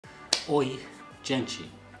Oi,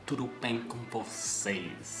 gente, tudo bem com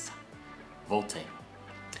vocês? Voltei.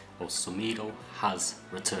 O sumido has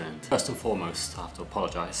returned. First and foremost, I have to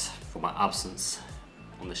apologise for my absence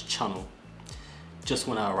on this channel. Just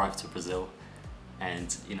when I arrived to Brazil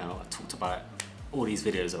and, you know, I talked about all these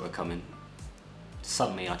videos that were coming,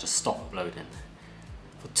 suddenly I just stopped uploading.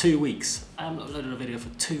 For 2 weeks, I haven't uploaded a video for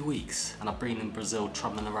 2 weeks, and I've been in Brazil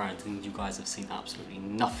travelling around and you guys have seen absolutely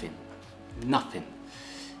nothing. Nothing.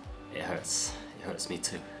 It hurts me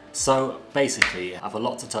too. So basically, I have a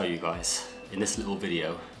lot to tell you guys in this little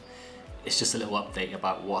video. It's just a little update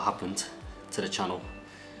about what happened to the channel,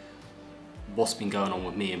 what's been going on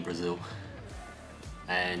with me in Brazil,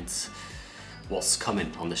 and what's coming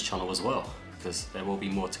on this channel as well, because there will be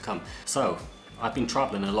more to come. So, I've been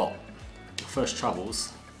travelling a lot. First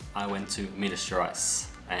travels, I went to Minas Gerais,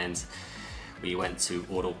 and we went to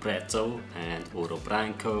Ouro Preto and Ouro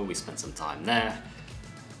Branco. We spent some time there.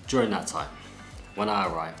 During that time, when I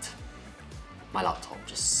arrived, my laptop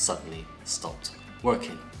just suddenly stopped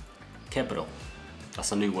working. Quebrou.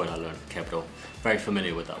 That's a new word I learned, quebrou. Very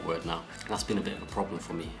familiar with that word now. And that's been a bit of a problem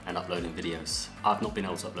for me and uploading videos. I've not been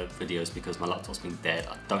able to upload videos because my laptop's been dead.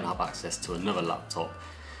 I don't have access to another laptop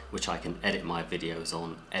which I can edit my videos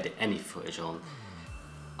on, edit any footage on.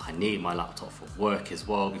 I need my laptop for work as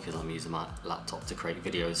well because I'm using my laptop to create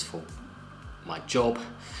videos for my job.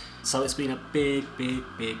 So it's been a big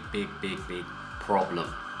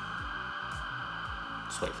problem.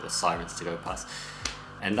 Just wait for the sirens to go past.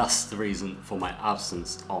 And that's the reason for my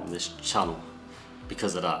absence on this channel,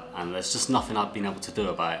 because of that. And there's just nothing I've been able to do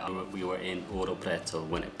about it. We were in Ouro Preto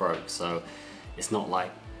when it broke, so it's not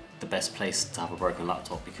like the best place to have a broken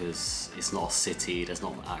laptop because it's not a city, there's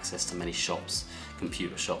not access to many shops,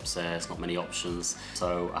 computer shops there, there's not many options.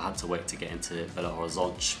 So I had to wait to get into Belo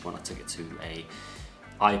Horizonte when I took it to a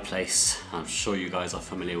iPlace. I'm sure you guys are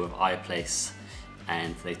familiar with iPlace,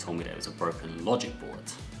 and they told me that it was a broken logic board.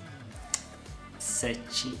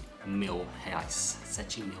 7.000 reais.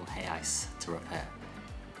 7.000 reais to repair.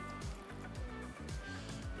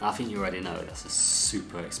 I think you already know that's a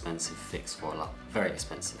super expensive fix for a laptop. Very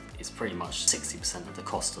expensive. It's pretty much 60% of the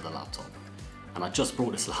cost of the laptop. And I just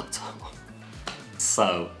bought this laptop.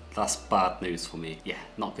 So that's bad news for me. Yeah,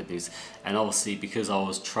 not good news. And obviously because I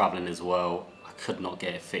was traveling as well, I could not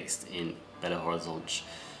get it fixed in Belo Horizonte.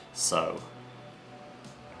 So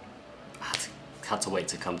I had to wait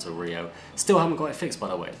to come to Rio. Still haven't got it fixed, by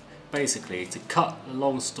the way. Basically, to cut a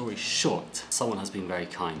long story short, someone has been very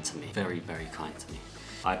kind to me. Very kind to me.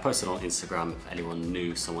 I posted on Instagram if anyone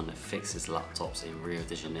knew someone that fixes laptops in Rio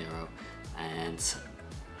de Janeiro, and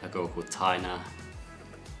a girl called Tina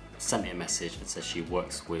sent me a message and said she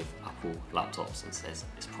works with Apple laptops and says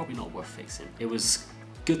it's probably not worth fixing. It was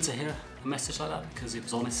good to hear a message like that because it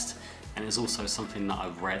was honest, and it's also something that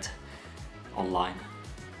I've read online.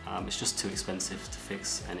 It's just too expensive to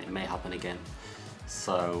fix and it may happen again.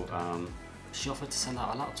 So she offered to send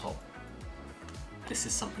out a laptop. This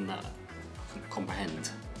is something that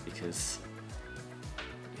comprehend, because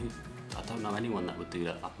I don't know anyone that would do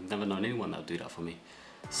that. I've never known anyone that would do that for me.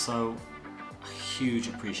 So a huge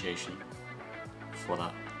appreciation for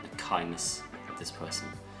that, the kindness of this person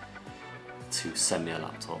to send me a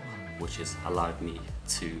laptop, which has allowed me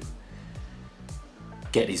to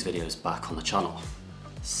get these videos back on the channel.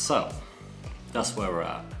 So that's where we're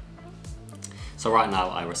at. So right now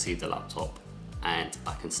I received a laptop and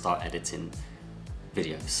I can start editing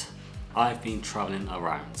videos. I've been traveling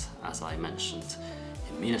around, as I mentioned,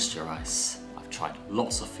 in Minas Gerais. I've tried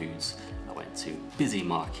lots of foods. I went to busy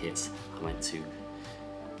markets. I went to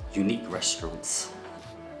unique restaurants.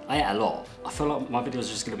 I ate a lot. I feel like my videos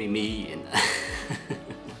are just going to be me eating.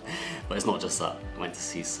 But it's not just that. I went to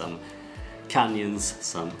see some canyons,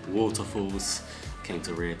 some waterfalls, came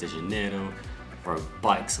to Rio de Janeiro, rode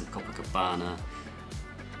bikes in Copacabana,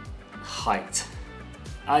 hiked.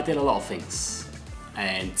 I did a lot of things.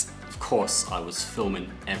 And of course, I was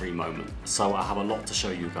filming every moment. So I have a lot to show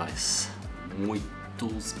you guys.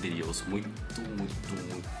 Muitos videos, muito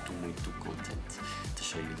content to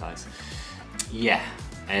show you guys. Yeah,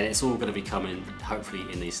 and it's all gonna be coming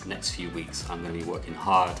hopefully in these next few weeks. I'm gonna be working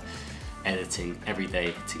hard, editing every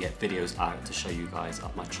day to get videos out to show you guys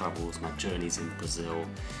of my travels, my journeys in Brazil,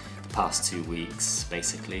 the past 2 weeks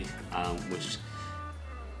basically, which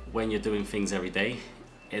when you're doing things every day,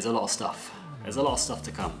 is a lot of stuff. There's a lot of stuff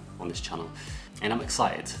to come on this channel, and I'm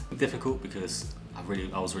excited. Difficult because I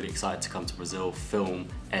was really excited to come to Brazil, film,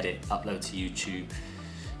 edit, upload to YouTube,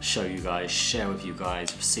 show you guys, share with you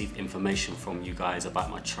guys, receive information from you guys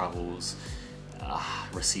about my travels,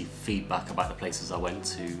 receive feedback about the places I went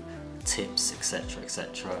to, tips, etc,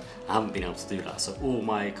 etc. I haven't been able to do that, so all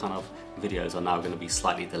my kind of videos are now going to be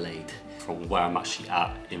slightly delayed from where I'm actually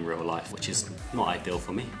at in real life, which is not ideal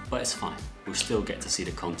for me, but it's fine. We'll still get to see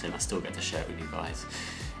the content, I still get to share it with you guys,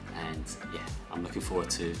 and yeah, I'm looking forward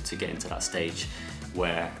to getting to that stage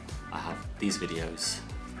where I have these videos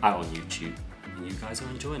out on YouTube and you guys are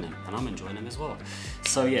enjoying them and I'm enjoying them as well.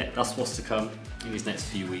 So yeah, that's what's to come in these next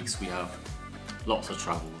few weeks. We have lots of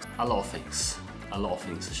travel, a lot of things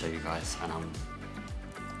to show you guys, and I'm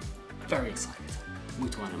very excited.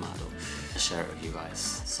 Muito animado to share it with you guys.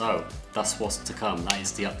 So that's what's to come. That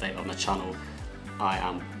is the update on the channel. I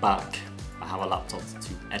am back. I have a laptop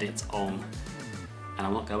to edit on and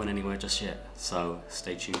I'm not going anywhere just yet, so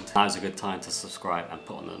stay tuned. Now is a good time to subscribe and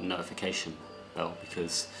put on the notification bell,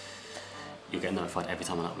 because you'll get notified every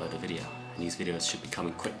time I upload a video, and these videos should be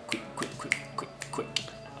coming quick.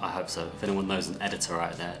 I hope so. If anyone knows an editor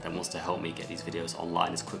out there that wants to help me get these videos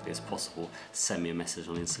online as quickly as possible, send me a message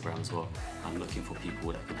on Instagram as well. I'm looking for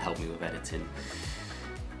people that can help me with editing,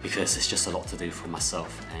 because it's just a lot to do for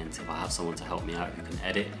myself, and if I have someone to help me out who can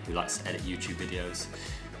edit, who likes to edit YouTube videos,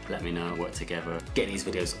 let me know, work together, get these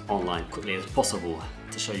videos online quickly as possible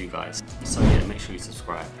to show you guys. So yeah, make sure you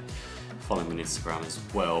subscribe. Follow me on Instagram as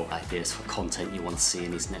well. Ideas for content you want to see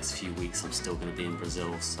in these next few weeks. I'm still going to be in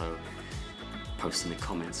Brazil, so post in the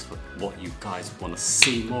comments for what you guys want to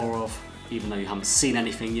see more of, even though you haven't seen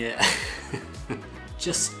anything yet.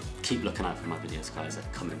 Just keep looking out for my videos, guys.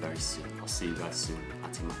 They're coming very soon. I'll see you guys soon.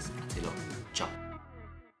 Até mais.